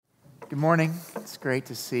Good morning. It's great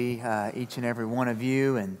to see each and every one of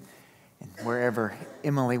you, and wherever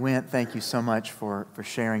Emily went, thank you so much for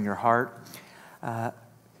sharing your heart.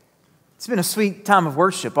 It's been a sweet time of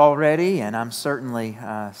worship already, and I'm certainly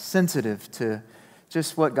sensitive to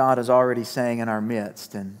just what God is already saying in our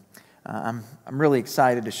midst. And I'm really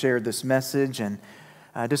excited to share this message, and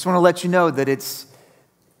I just want to let you know that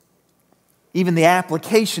even the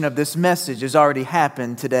application of this message has already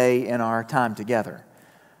happened today in our time together.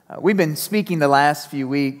 We've been speaking the last few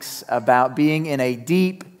weeks about being in a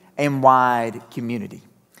deep and wide community,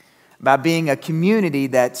 about being a community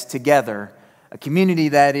that's together, a community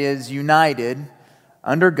that is united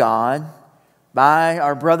under God, by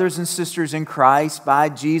our brothers and sisters in Christ, by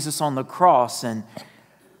Jesus on the cross. And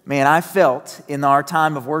man, I felt in our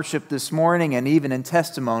time of worship this morning and even in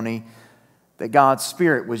testimony that God's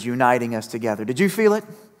Spirit was uniting us together. Did you feel it?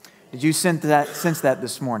 Did you sense that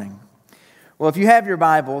this morning? Well, if you have your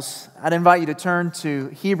Bibles, I'd invite you to turn to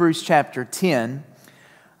Hebrews chapter 10.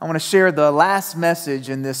 I want to share the last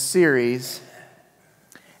message in this series,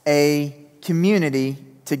 A Community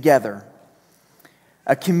Together.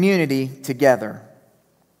 A community together.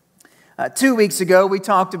 2 weeks ago, we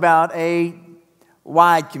talked about a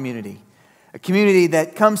wide community. A community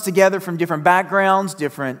that comes together from different backgrounds,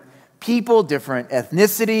 different people, different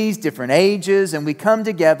ethnicities, different ages, and we come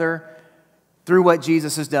together through what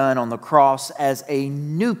Jesus has done on the cross as a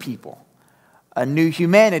new people, a new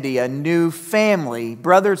humanity, a new family,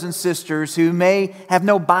 brothers and sisters who may have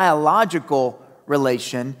no biological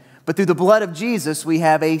relation, but through the blood of Jesus, we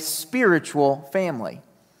have a spiritual family.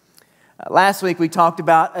 Last week, we talked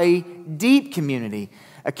about a deep community,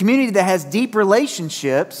 a community that has deep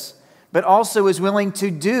relationships, but also is willing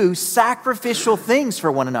to do sacrificial things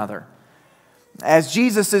for one another. As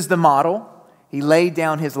Jesus is the model, He laid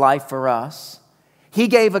down His life for us. He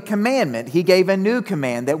gave a commandment. He gave a new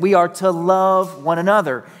command that we are to love one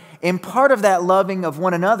another. And part of that loving of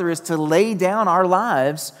one another is to lay down our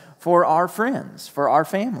lives for our friends, for our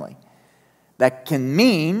family. That can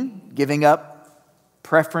mean giving up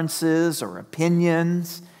preferences or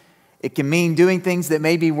opinions. It can mean doing things that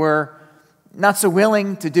maybe we're not so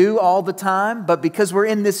willing to do all the time, but because we're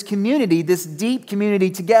in this community, this deep community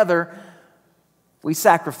together, we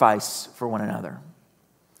sacrifice for one another.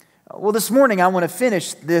 Well, this morning I want to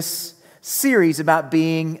finish this series about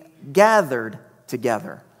being gathered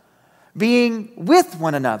together, being with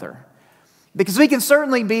one another. Because we can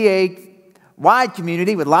certainly be a wide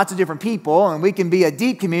community with lots of different people, and we can be a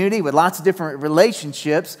deep community with lots of different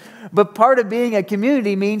relationships, but part of being a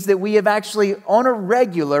community means that we have actually, on a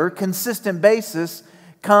regular, consistent basis,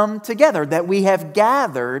 come together, that we have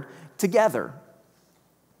gathered together.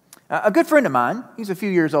 A good friend of mine, he's a few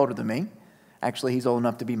years older than me. Actually, he's old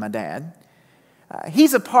enough to be my dad.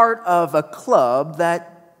 He's a part of a club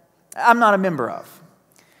that I'm not a member of.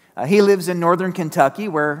 He lives in northern Kentucky,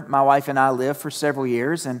 where my wife and I lived for several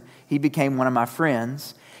years, and he became one of my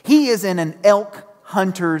friends. He is in an elk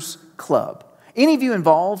hunters club. Any of you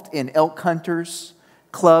involved in elk hunters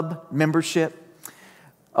club membership?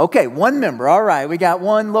 Okay, one member. All right, we got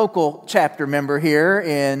one local chapter member here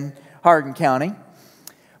in Hardin County.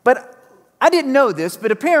 But I didn't know this,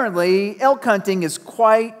 but apparently elk hunting is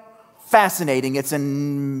quite fascinating. It's a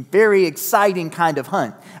very exciting kind of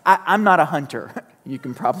hunt. I'm not a hunter. You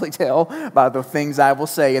can probably tell by the things I will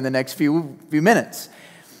say in the next few minutes.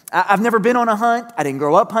 I've never been on a hunt. I didn't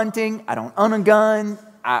grow up hunting. I don't own a gun.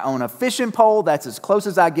 I own a fishing pole. That's as close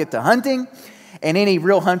as I get to hunting. And any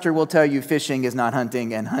real hunter will tell you fishing is not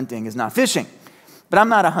hunting and hunting is not fishing. But I'm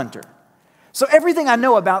not a hunter. So everything I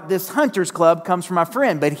know about this hunters club comes from my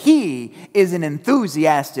friend, but he is an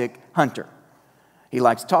enthusiastic hunter. He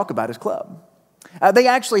likes to talk about his club. They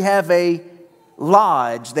actually have a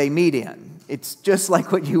lodge they meet in. It's just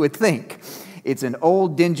like what you would think. It's an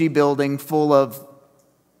old dingy building full of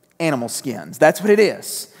animal skins. That's what it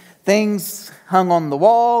is. Things hung on the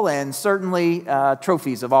wall and certainly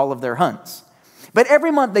trophies of all of their hunts. But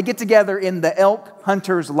every month they get together in the Elk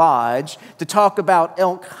Hunters Lodge to talk about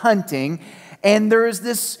elk hunting, and there is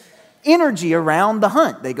this energy around the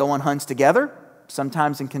hunt. They go on hunts together,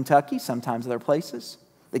 sometimes in Kentucky, sometimes other places.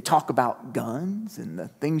 They talk about guns and the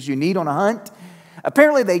things you need on a hunt.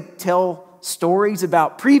 Apparently they tell stories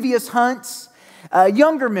about previous hunts.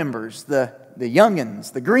 Younger members, the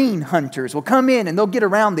youngins, the green hunters, will come in and they'll get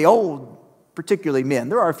around the old, particularly men.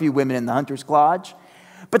 There are a few women in the Hunters Lodge.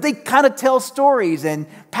 But they kind of tell stories and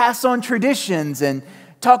pass on traditions and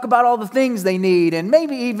talk about all the things they need and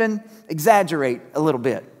maybe even exaggerate a little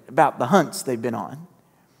bit about the hunts they've been on.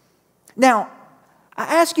 Now, I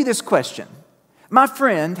ask you this question. My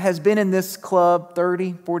friend has been in this club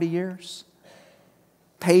 30, 40 years.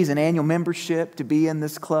 pays an annual membership to be in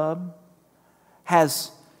this club,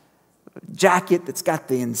 has a jacket that's got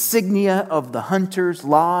the insignia of the Hunter's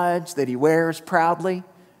Lodge that he wears proudly.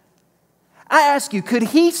 I ask you, could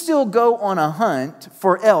he still go on a hunt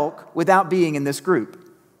for elk without being in this group?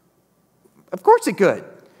 Of course he could.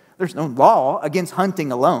 There's no law against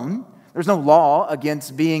hunting alone. There's no law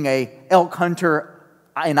against being an elk hunter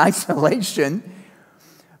in isolation.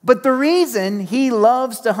 But the reason he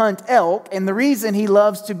loves to hunt elk and the reason he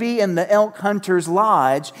loves to be in the elk hunter's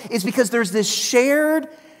lodge is because there's this shared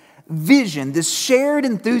vision, this shared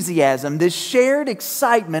enthusiasm, this shared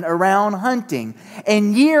excitement around hunting.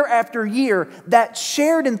 And year after year, that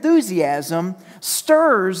shared enthusiasm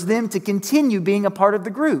stirs them to continue being a part of the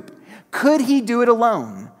group. Could he do it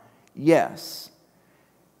alone? Yes.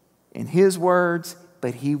 In his words,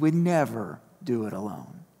 but he would never do it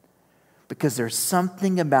alone. Because there's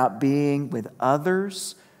something about being with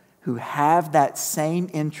others who have that same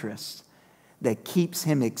interest that keeps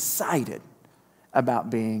him excited about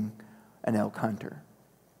being an elk hunter.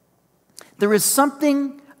 There is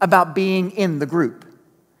something about being in the group.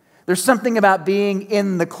 There's something about being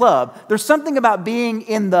in the club. There's something about being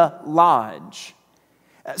in the lodge.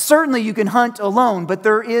 Certainly you can hunt alone, but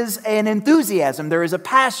there is an enthusiasm, there is a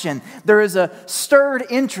passion, there is a stirred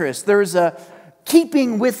interest, there is a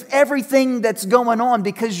keeping with everything that's going on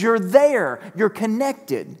because you're there, you're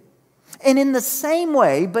connected. And in the same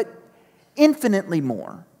way, but infinitely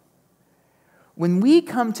more, when we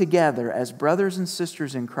come together as brothers and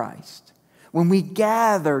sisters in Christ, when we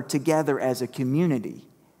gather together as a community,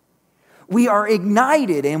 we are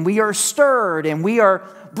ignited and we are stirred and we are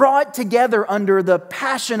brought together under the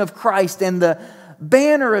passion of Christ and the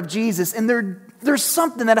banner of Jesus. And there's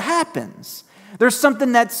something that happens. There's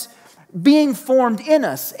something that's being formed in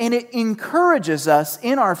us, and it encourages us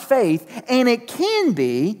in our faith. And it can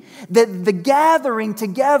be that the gathering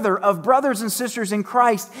together of brothers and sisters in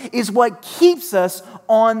Christ is what keeps us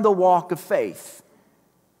on the walk of faith.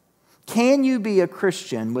 Can you be a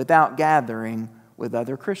Christian without gathering with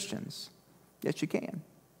other Christians? Yes, you can.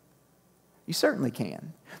 You certainly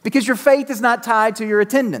can. Because your faith is not tied to your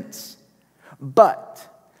attendance. But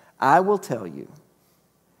I will tell you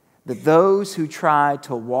that those who try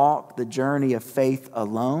to walk the journey of faith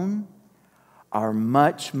alone are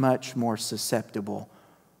much, much more susceptible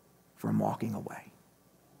from walking away.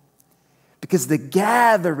 Because the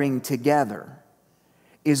gathering together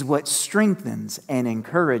is what strengthens and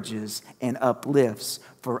encourages and uplifts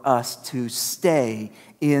for us to stay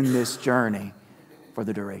in this journey for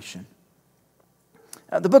the duration.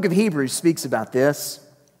 The book of Hebrews speaks about this.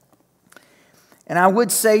 And I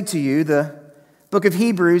would say to you, the book of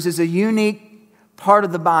Hebrews is a unique part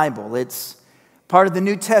of the Bible. It's part of the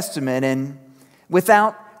New Testament. And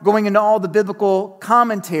without going into all the biblical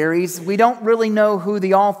commentaries, we don't really know who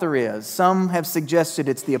the author is. Some have suggested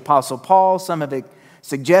it's the Apostle Paul. Some have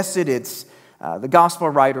suggested it's the gospel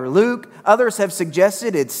writer Luke. Others have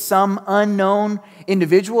suggested it's some unknown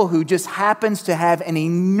individual who just happens to have an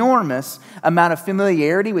enormous amount of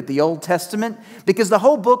familiarity with the Old Testament, because the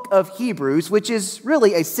whole book of Hebrews, which is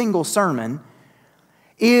really a single sermon,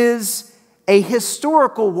 is a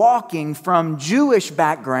historical walking from Jewish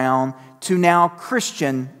background to now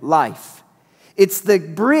Christian life. It's the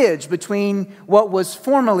bridge between what was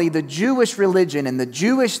formerly the Jewish religion and the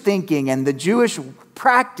Jewish thinking and the Jewish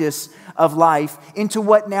practice of life into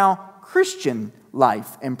what now Christian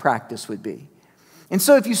life and practice would be. And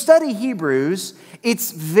so if you study Hebrews,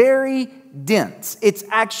 it's very dense. It's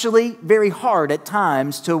actually very hard at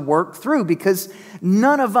times to work through because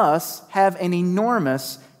none of us have an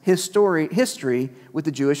enormous history with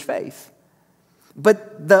the Jewish faith.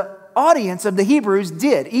 But the audience of the Hebrews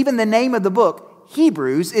did. Even the name of the book,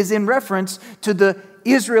 Hebrews, is in reference to the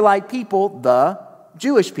Israelite people, the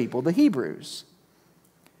Jewish people, the Hebrews.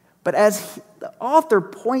 But as the author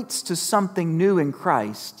points to something new in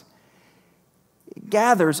Christ, it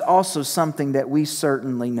gathers also something that we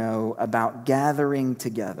certainly know about gathering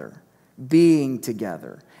together, being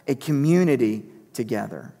together, a community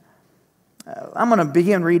together. I'm going to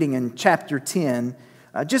begin reading in chapter 10,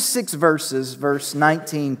 just 6 verses, verse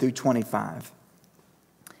 19 through 25.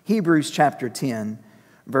 Hebrews chapter 10,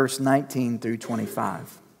 verse 19 through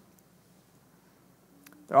 25.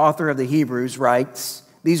 The author of the Hebrews writes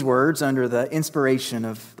these words under the inspiration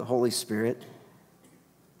of the Holy Spirit.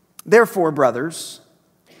 Therefore, brothers,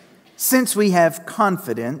 since we have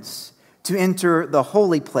confidence to enter the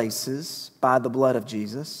holy places by the blood of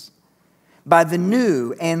Jesus, by the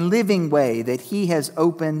new and living way that He has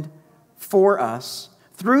opened for us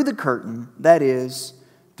through the curtain, that is,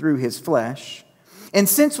 through His flesh, And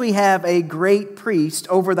since we have a great priest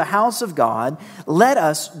over the house of God, let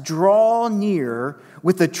us draw near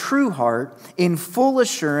with a true heart in full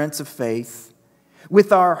assurance of faith,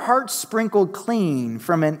 with our hearts sprinkled clean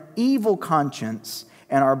from an evil conscience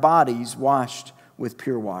and our bodies washed with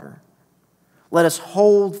pure water. Let us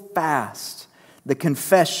hold fast the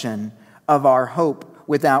confession of our hope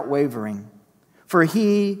without wavering, for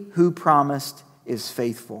he who promised is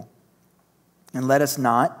faithful. And let us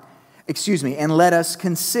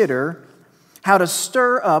consider how to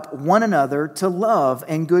stir up one another to love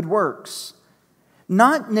and good works,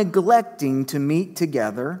 not neglecting to meet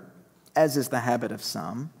together, as is the habit of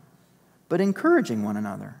some, but encouraging one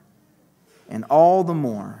another, and all the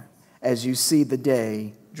more as you see the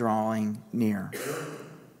day drawing near.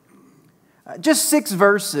 Just 6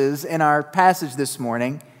 verses in our passage this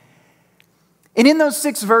morning. And in those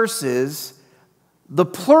 6 verses, the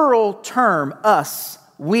plural term, us,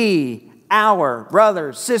 we, our,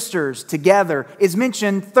 brothers, sisters, together, is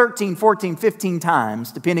mentioned 13, 14, 15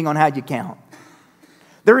 times, depending on how you count.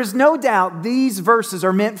 There is no doubt these verses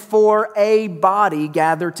are meant for a body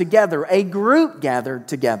gathered together, a group gathered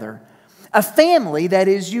together, a family that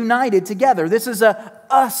is united together. This is a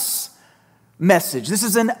us message. This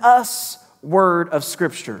is an us word of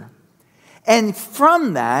Scripture. And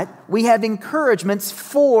from that, we have encouragements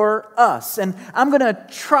for us. And I'm going to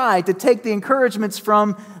try to take the encouragements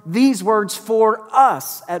from these words for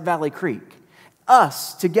us at Valley Creek,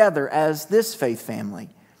 us together as this faith family.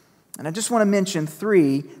 And I just want to mention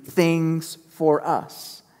 3 things for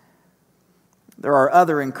us. There are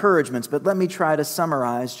other encouragements, but let me try to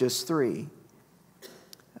summarize just 3.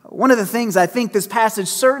 One of the things I think this passage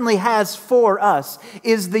certainly has for us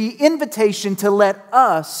is the invitation to let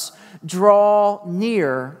us draw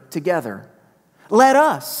near together. Let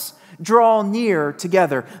us draw near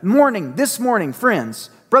together. This morning, friends,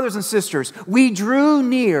 brothers and sisters, we drew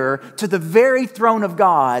near to the very throne of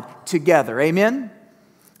God together. Amen?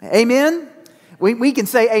 Amen? We can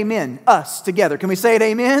say amen, us together. Can we say it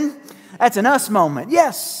amen? That's an us moment.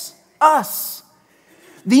 Yes, us.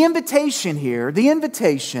 The invitation here, the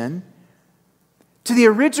invitation to the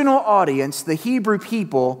original audience, the Hebrew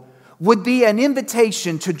people, would be an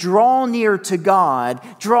invitation to draw near to God,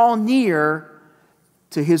 draw near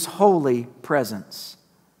to His holy presence.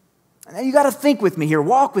 Now you got to think with me here,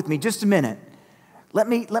 walk with me just a minute. Let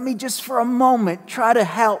me just for a moment try to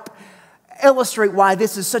help illustrate why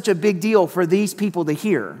this is such a big deal for these people to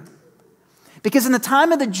hear. Because in the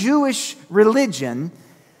time of the Jewish religion,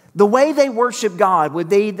 the way they worship God,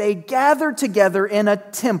 they gathered together in a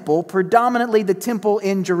temple, predominantly the temple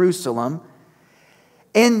in Jerusalem.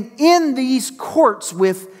 And in these courts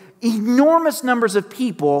with enormous numbers of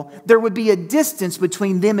people, there would be a distance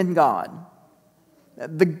between them and God.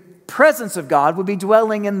 The presence of God would be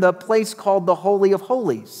dwelling in the place called the Holy of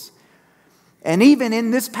Holies. And even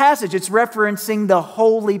in this passage, it's referencing the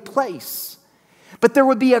holy place. But there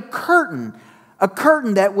would be a curtain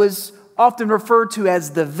that was often referred to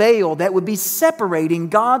as the veil, that would be separating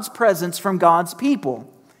God's presence from God's people.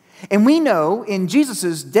 And we know in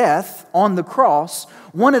Jesus' death on the cross,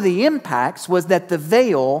 one of the impacts was that the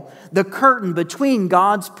veil, the curtain between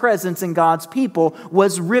God's presence and God's people,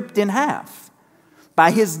 was ripped in half.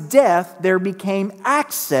 By His death, there became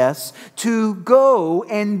access to go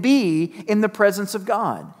and be in the presence of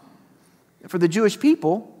God. For the Jewish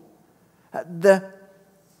people, the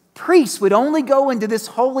priests would only go into this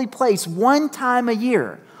holy place one time a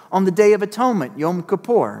year on the Day of Atonement, Yom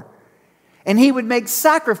Kippur. And he would make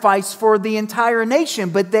sacrifice for the entire nation,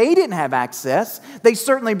 but they didn't have access. They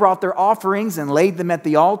certainly brought their offerings and laid them at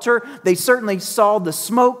the altar. They certainly saw the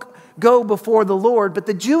smoke go before the Lord, but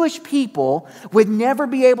the Jewish people would never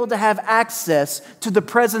be able to have access to the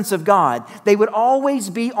presence of God. They would always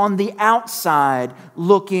be on the outside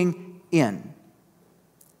looking in.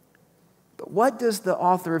 But what does the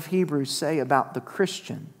author of Hebrews say about the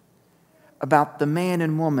Christian, about the man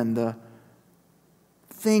and woman, the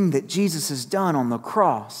thing that Jesus has done on the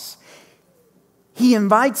cross? He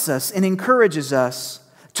invites us and encourages us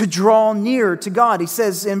to draw near to God. He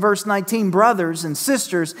says in verse 19, brothers and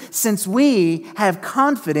sisters, since we have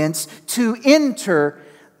confidence to enter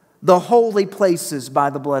the holy places by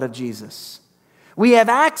the blood of Jesus. We have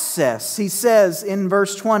access, he says in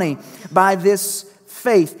verse 20, by this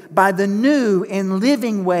faith, by the new and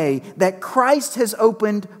living way that Christ has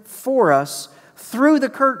opened for us through the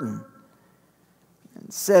curtain.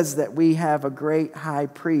 It says that we have a great high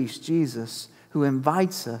priest, Jesus, who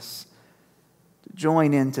invites us to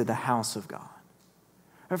join into the house of God.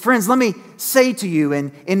 Friends, let me say to you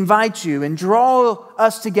and invite you and draw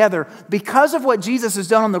us together. Because of what Jesus has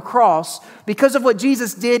done on the cross, because of what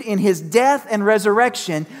Jesus did in his death and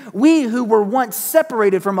resurrection, we who were once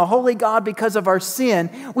separated from a holy God because of our sin,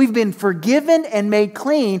 we've been forgiven and made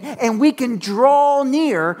clean, and we can draw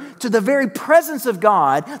near to the very presence of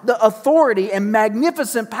God, the authority and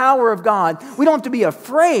magnificent power of God. We don't have to be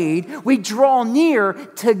afraid. We draw near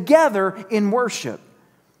together in worship.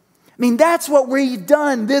 I mean, that's what we've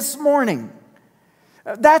done this morning.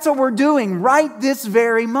 That's what we're doing right this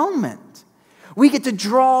very moment. We get to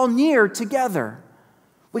draw near together.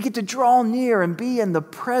 We get to draw near and be in the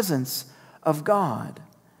presence of God.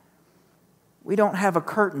 We don't have a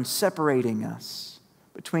curtain separating us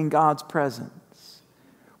between God's presence.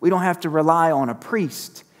 We don't have to rely on a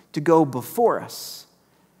priest to go before us.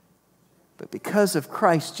 But because of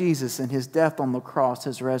Christ Jesus and his death on the cross,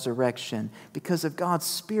 his resurrection, because of God's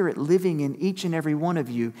Spirit living in each and every one of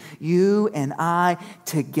you, you and I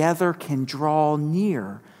together can draw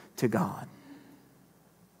near to God.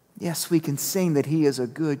 Yes, we can sing that he is a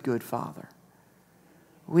good, good Father.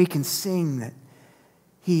 We can sing that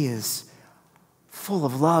he is full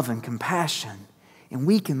of love and compassion. And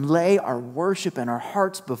we can lay our worship and our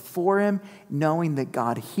hearts before him, knowing that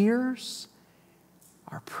God hears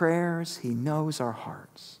our prayers. He knows our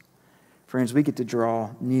hearts. Friends, we get to draw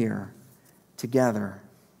near together.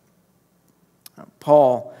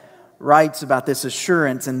 Paul writes about this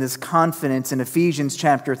assurance and this confidence in Ephesians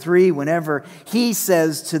chapter 3 whenever he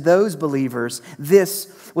says to those believers,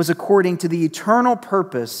 this was according to the eternal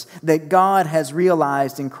purpose that God has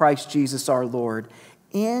realized in Christ Jesus our Lord,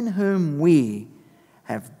 in whom we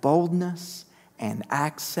have boldness and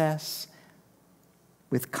access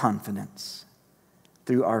with confidence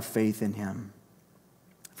through our faith in him.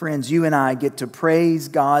 Friends, you and I get to praise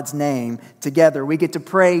God's name together. We get to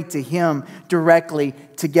pray to him directly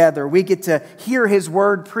together. We get to hear his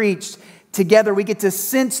word preached together. We get to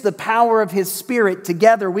sense the power of his Spirit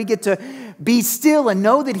together. We get to be still and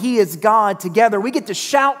know that he is God together. We get to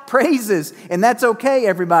shout praises, and that's okay,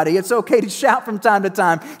 everybody. It's okay to shout from time to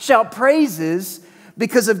time. Shout praises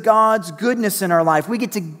because of God's goodness in our life. We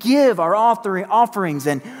get to give our offerings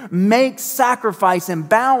and make sacrifice and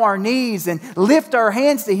bow our knees and lift our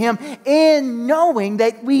hands to him in knowing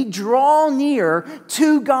that we draw near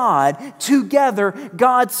to God together.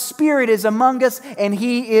 God's Spirit is among us and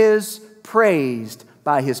he is praised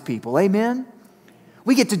by his people. Amen?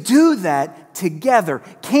 We get to do that together.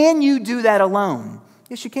 Can you do that alone?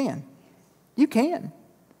 Yes, you can. You can.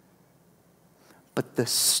 But the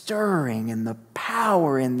stirring and the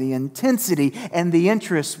power and the intensity and the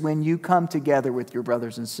interest when you come together with your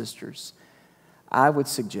brothers and sisters, I would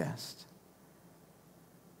suggest,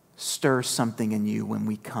 stir something in you when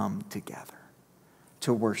we come together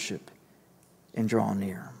to worship and draw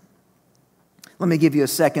near. Let me give you a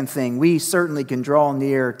second thing. We certainly can draw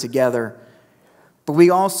near together, but we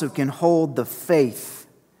also can hold the faith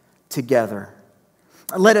together.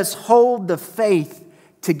 Let us hold the faith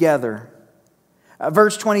together.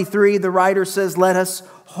 Verse 23, the writer says, let us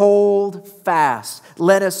hold fast.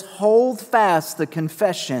 Let us hold fast the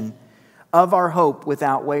confession of our hope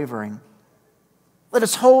without wavering. Let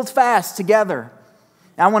us hold fast together.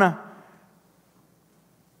 Now, I want to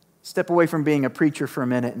step away from being a preacher for a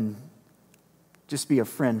minute and just be a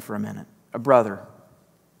friend for a minute, a brother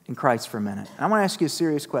in Christ for a minute. I want to ask you a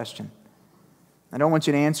serious question. I don't want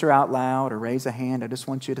you to answer out loud or raise a hand. I just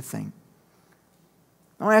want you to think.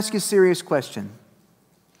 I want to ask you a serious question.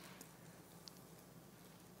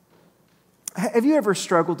 Have you ever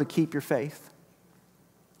struggled to keep your faith?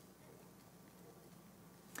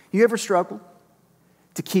 You ever struggled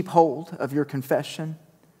to keep hold of your confession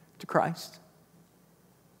to Christ?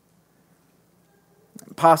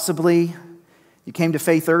 Possibly you came to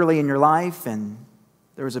faith early in your life and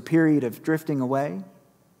there was a period of drifting away.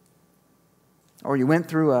 Or you went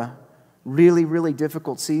through a really, really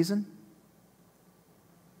difficult season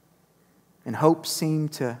and hope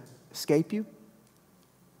seemed to escape you.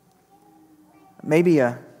 Maybe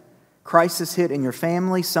a crisis hit in your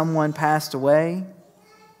family, someone passed away,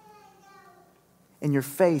 and your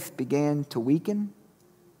faith began to weaken,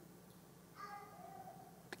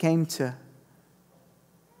 became to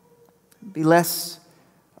be less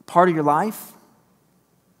a part of your life.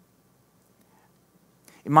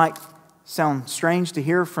 It might sound strange to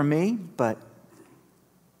hear from me, but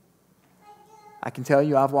I can tell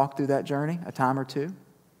you I've walked through that journey a time or two.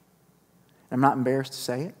 I'm not embarrassed to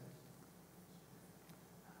say it.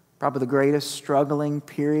 Probably the greatest struggling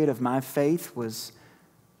period of my faith was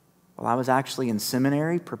while I was actually in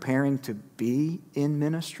seminary preparing to be in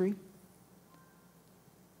ministry.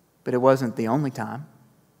 But it wasn't the only time.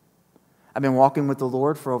 I've been walking with the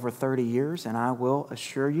Lord for over 30 years, and I will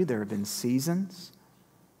assure you there have been seasons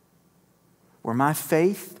where my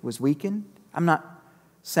faith was weakened. I'm not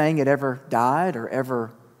saying it ever died or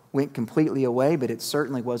ever went completely away, but it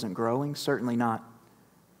certainly wasn't growing, certainly not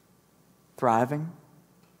thriving.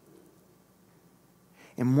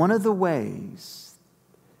 And one of the ways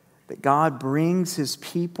that God brings His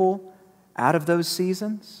people out of those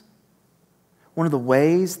seasons, one of the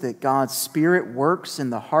ways that God's Spirit works in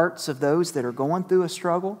the hearts of those that are going through a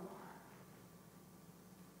struggle,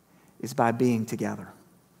 is by being together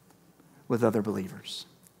with other believers.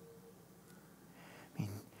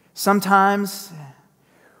 Sometimes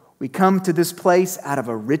we come to this place out of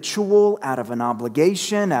a ritual, out of an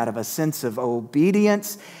obligation, out of a sense of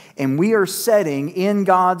obedience, and we are sitting in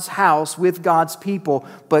God's house with God's people,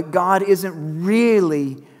 but God isn't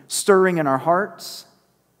really stirring in our hearts.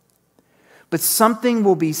 But something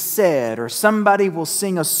will be said, or somebody will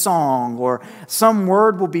sing a song, or some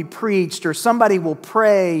word will be preached, or somebody will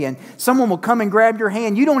pray, and someone will come and grab your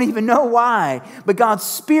hand. You don't even know why, but God's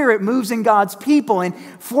Spirit moves in God's people, and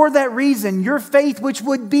for that reason, your faith, which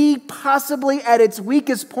would be possibly at its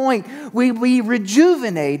weakest point, will be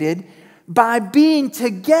rejuvenated by being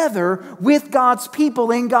together with God's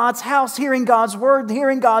people in God's house, hearing God's word,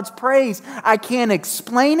 hearing God's praise. I can't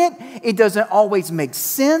explain it. It doesn't always make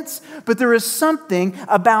sense, but there is something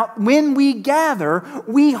about when we gather,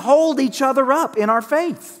 we hold each other up in our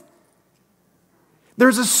faith.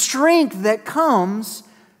 There's a strength that comes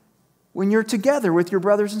when you're together with your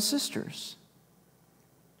brothers and sisters.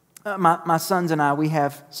 My sons and I, we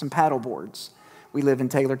have some paddle boards. We live in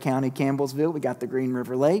Taylor County, Campbellsville. We got the Green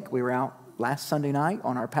River Lake. We were out last Sunday night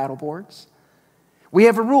on our paddle boards. We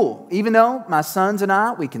have a rule. Even though my sons and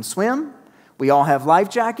I, we can swim, we all have life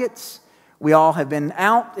jackets, we all have been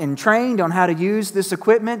out and trained on how to use this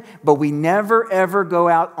equipment, but we never, ever go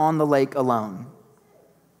out on the lake alone.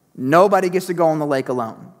 Nobody gets to go on the lake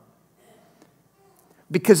alone.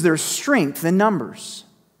 Because there's strength in numbers.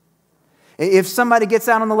 If somebody gets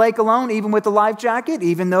out on the lake alone, even with the life jacket,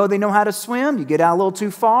 even though they know how to swim, you get out a little too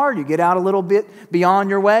far, you get out a little bit beyond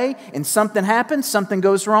your way, and something happens, something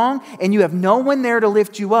goes wrong, and you have no one there to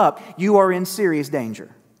lift you up, you are in serious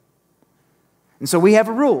danger. And so we have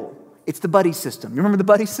a rule. It's the buddy system. You remember the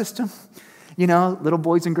buddy system? You know, little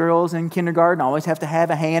boys and girls in kindergarten always have to have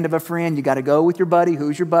a hand of a friend. You got to go with your buddy.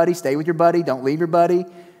 Who's your buddy? Stay with your buddy. Don't leave your buddy.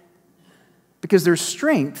 Because there's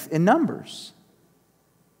strength in numbers.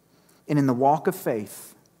 And in the walk of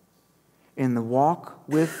faith, in the walk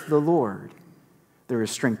with the Lord, there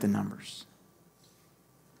is strength in numbers.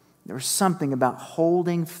 There's something about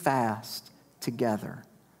holding fast together,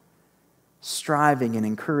 striving and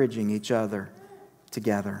encouraging each other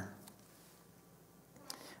together.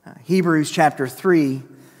 Hebrews chapter 3,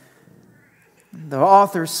 the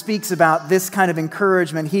author speaks about this kind of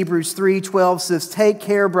encouragement. Hebrews 3:12 says, "Take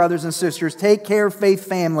care, brothers and sisters, take care, faith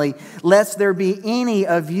family, lest there be any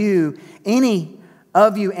of you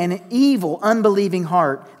an evil, unbelieving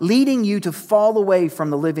heart, leading you to fall away from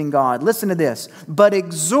the living God." Listen to this. "But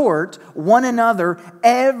exhort one another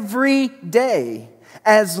every day,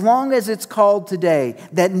 as long as it's called today,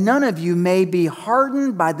 that none of you may be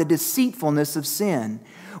hardened by the deceitfulness of sin."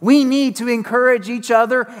 We need to encourage each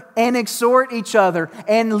other and exhort each other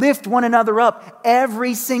and lift one another up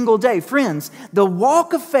every single day. Friends, the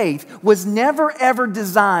walk of faith was never ever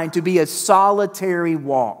designed to be a solitary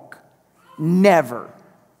walk. Never.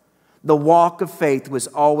 The walk of faith was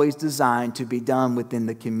always designed to be done within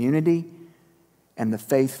the community and the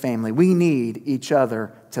faith family. We need each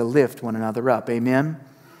other to lift one another up. Amen?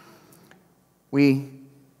 We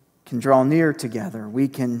can draw near together. We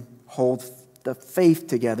can hold the faith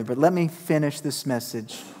together. But let me finish this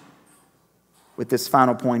message with this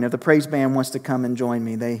final point. If the praise band wants to come and join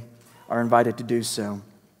me, they are invited to do so.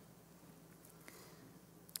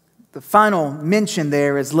 The final mention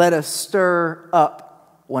there is, let us stir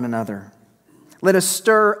up one another. Let us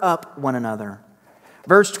stir up one another.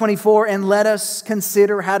 Verse 24, "And let us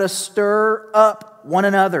consider how to stir up one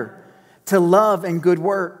another to love and good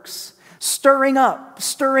works." Stirring up,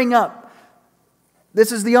 stirring up.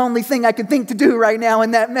 This is the only thing I could think to do right now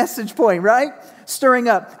in that message point, right? Stirring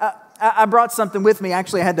up. I brought something with me.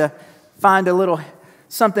 Actually, I had to find a little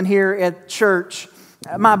something here at church.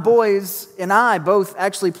 My boys and I both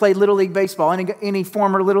actually played Little League baseball. Any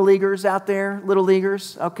former Little Leaguers out there? Little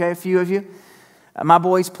Leaguers? Okay, a few of you. My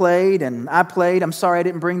boys played and I played. I'm sorry I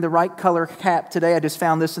didn't bring the right color cap today. I just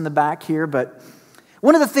found this in the back here, but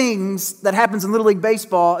one of the things that happens in Little League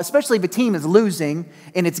baseball, especially if a team is losing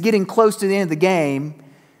and it's getting close to the end of the game,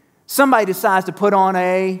 somebody decides to put on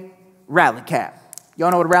a rally cap. Y'all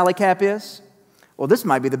know what a rally cap is? Well, this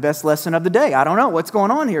might be the best lesson of the day. I don't know what's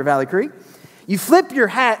going on here, Valley Creek. You flip your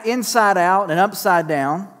hat inside out and upside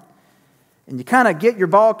down, and you kind of get your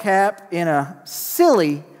ball cap in a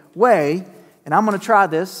silly way. And I'm going to try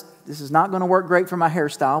this. This is not going to work great for my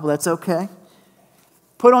hairstyle, but that's okay.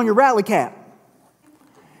 Put on your rally cap.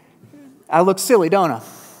 I look silly, don't I?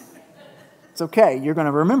 It's okay. You're going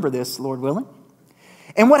to remember this, Lord willing.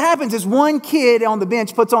 And what happens is one kid on the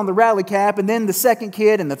bench puts on the rally cap, and then the second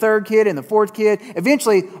kid and the third kid and the fourth kid.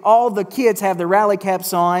 Eventually, all the kids have their rally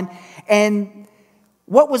caps on. And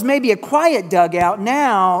what was maybe a quiet dugout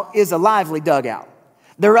now is a lively dugout.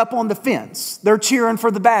 They're up on the fence. They're cheering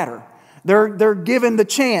for the batter. They're giving the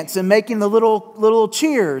chants and making the little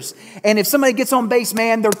cheers. And if somebody gets on base,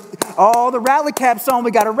 man, the rally cap's on.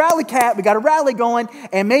 We got a rally cap. We got a rally going.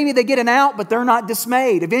 And maybe they get an out, but they're not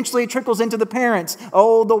dismayed. Eventually it trickles into the parents.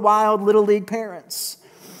 Oh, the wild little league parents.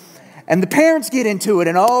 And the parents get into it.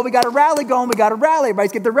 And we got a rally going. We got a rally.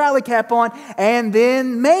 Everybody's get the rally cap on. And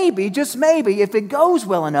then maybe, just maybe, if it goes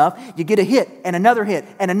well enough, you get a hit and another hit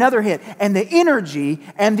and another hit. And the energy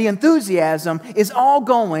and the enthusiasm is all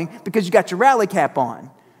going because you got your rally cap on.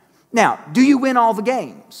 Now, do you win all the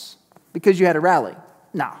games because you had a rally?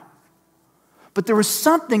 No. But there was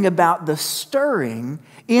something about the stirring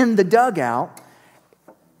in the dugout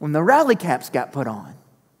when the rally caps got put on.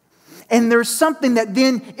 And there's something that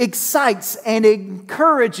then excites and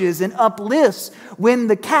encourages and uplifts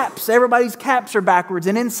when everybody's caps are backwards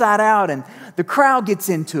and inside out and the crowd gets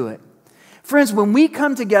into it. Friends, when we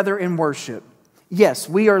come together in worship, yes,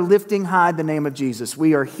 we are lifting high the name of Jesus.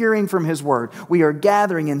 We are hearing from His Word. We are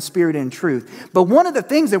gathering in spirit and truth. But one of the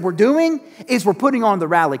things that we're doing is we're putting on the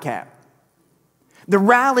rally cap. The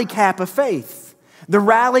rally cap of faith. The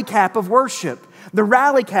rally cap of worship. The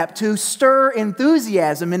rally cap to stir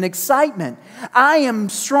enthusiasm and excitement. I am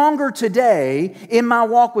stronger today in my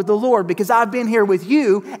walk with the Lord because I've been here with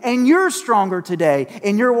you, and you're stronger today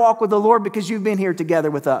in your walk with the Lord because you've been here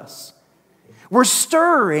together with us. We're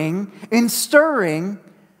stirring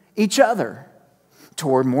each other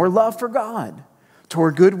toward more love for God,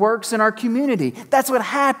 toward good works in our community. That's what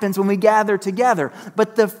happens when we gather together.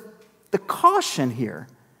 But the caution here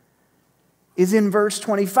is in verse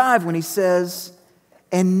 25 when he says,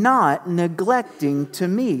 and not neglecting to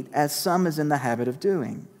meet, as some is in the habit of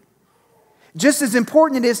doing. Just as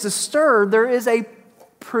important it is to stir, there is a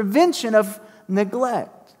prevention of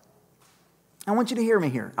neglect. I want you to hear me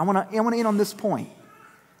here. I want to end on this point.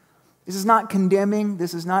 This is not condemning.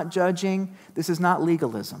 This is not judging. This is not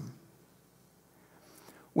legalism.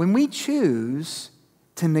 When we choose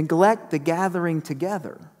to neglect the gathering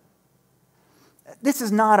together, this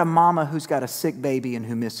is not a mama who's got a sick baby and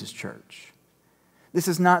who misses church. This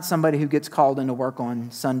is not somebody who gets called into work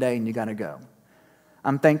on Sunday and you got to go.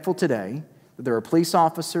 I'm thankful today that there are police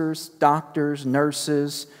officers, doctors,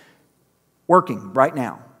 nurses working right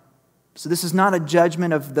now. So this is not a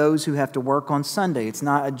judgment of those who have to work on Sunday. It's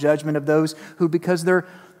not a judgment of those who, because their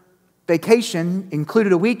vacation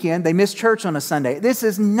included a weekend, they miss church on a Sunday. This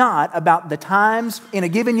is not about the times in a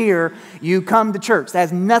given year you come to church. That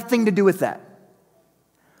has nothing to do with that.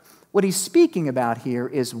 What he's speaking about here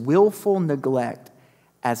is willful neglect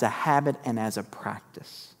as a habit and as a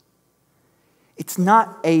practice. It's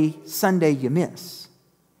not a Sunday you miss.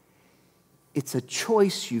 It's a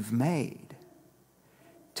choice you've made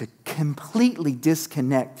to completely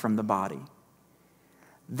disconnect from the body.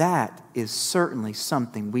 That is certainly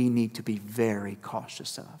something we need to be very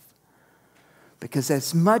cautious of. Because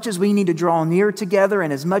as much as we need to draw near together,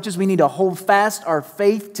 and as much as we need to hold fast our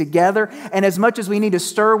faith together, and as much as we need to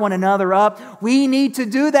stir one another up, we need to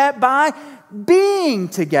do that by being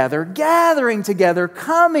together, gathering together,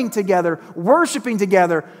 coming together, worshiping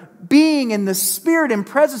together, being in the spirit and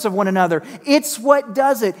presence of one another. It's what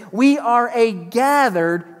does it. We are a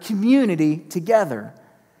gathered community together.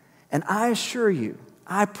 And I assure you,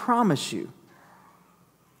 I promise you,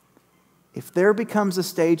 if there becomes a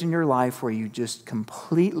stage in your life where you just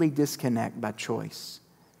completely disconnect by choice,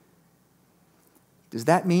 does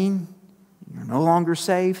that mean you're no longer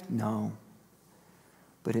saved? No.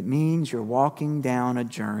 But it means you're walking down a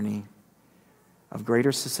journey of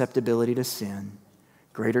greater susceptibility to sin,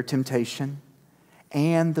 greater temptation,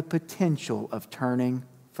 and the potential of turning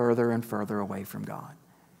further and further away from God.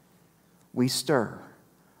 We stir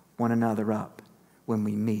one another up when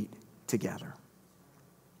we meet together.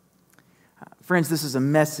 Friends, this is a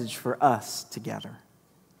message for us together.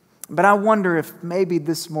 But I wonder if maybe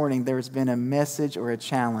this morning there's been a message or a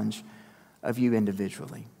challenge of you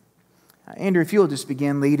individually. Andrew, if you'll just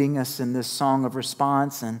begin leading us in this song of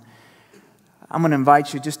response, and I'm going to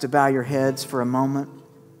invite you just to bow your heads for a moment.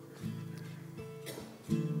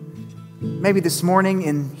 Maybe this morning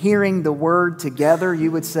in hearing the word together,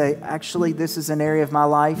 you would say, actually, this is an area of my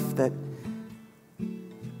life that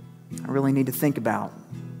I really need to think about.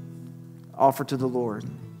 Offer to the Lord.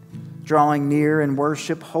 Drawing near in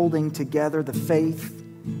worship, holding together the faith,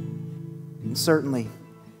 and certainly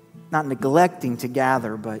not neglecting to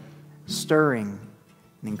gather, but stirring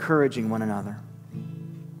and encouraging one another.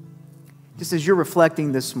 Just as you're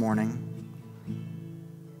reflecting this morning,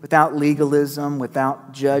 without legalism,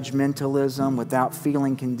 without judgmentalism, without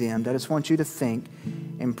feeling condemned, I just want you to think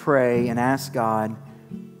and pray and ask God,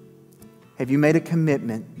 have you made a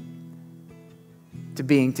commitment to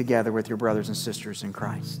being together with your brothers and sisters in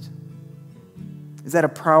Christ? Is that a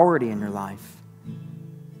priority in your life?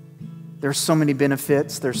 There's so many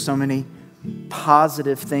benefits. There's so many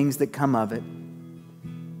positive things that come of it.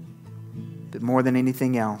 But more than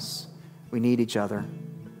anything else, we need each other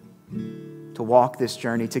to walk this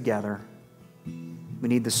journey together. We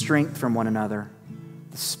need the strength from one another,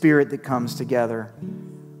 the spirit that comes together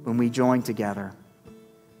when we join together.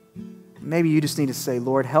 Maybe you just need to say,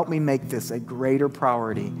 Lord, help me make this a greater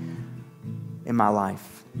priority in my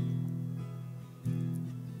life.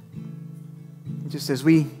 Just as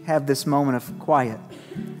we have this moment of quiet,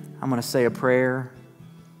 I'm going to say a prayer.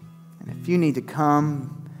 And if you need to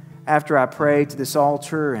come after I pray to this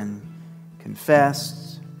altar and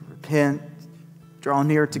confess, repent, draw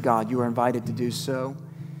near to God, you are invited to do so.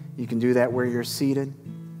 You can do that where you're seated.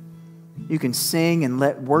 You can sing and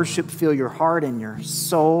let worship fill your heart and your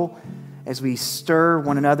soul as we stir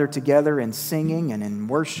one another together in singing and in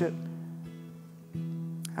worship.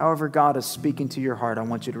 However God is speaking to your heart, I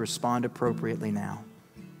want you to respond appropriately now.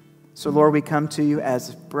 So, Lord, we come to you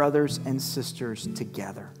as brothers and sisters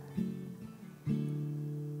together.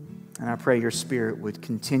 And I pray your Spirit would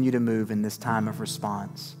continue to move in this time of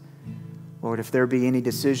response. Lord, if there be any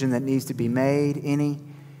decision that needs to be made, any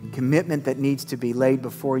commitment that needs to be laid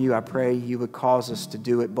before you, I pray you would cause us to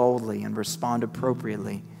do it boldly and respond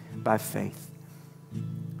appropriately by faith.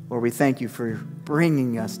 Lord, we thank you for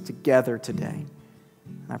bringing us together today.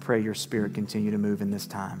 I pray your Spirit continue to move in this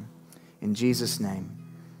time. In Jesus' name,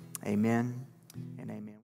 amen.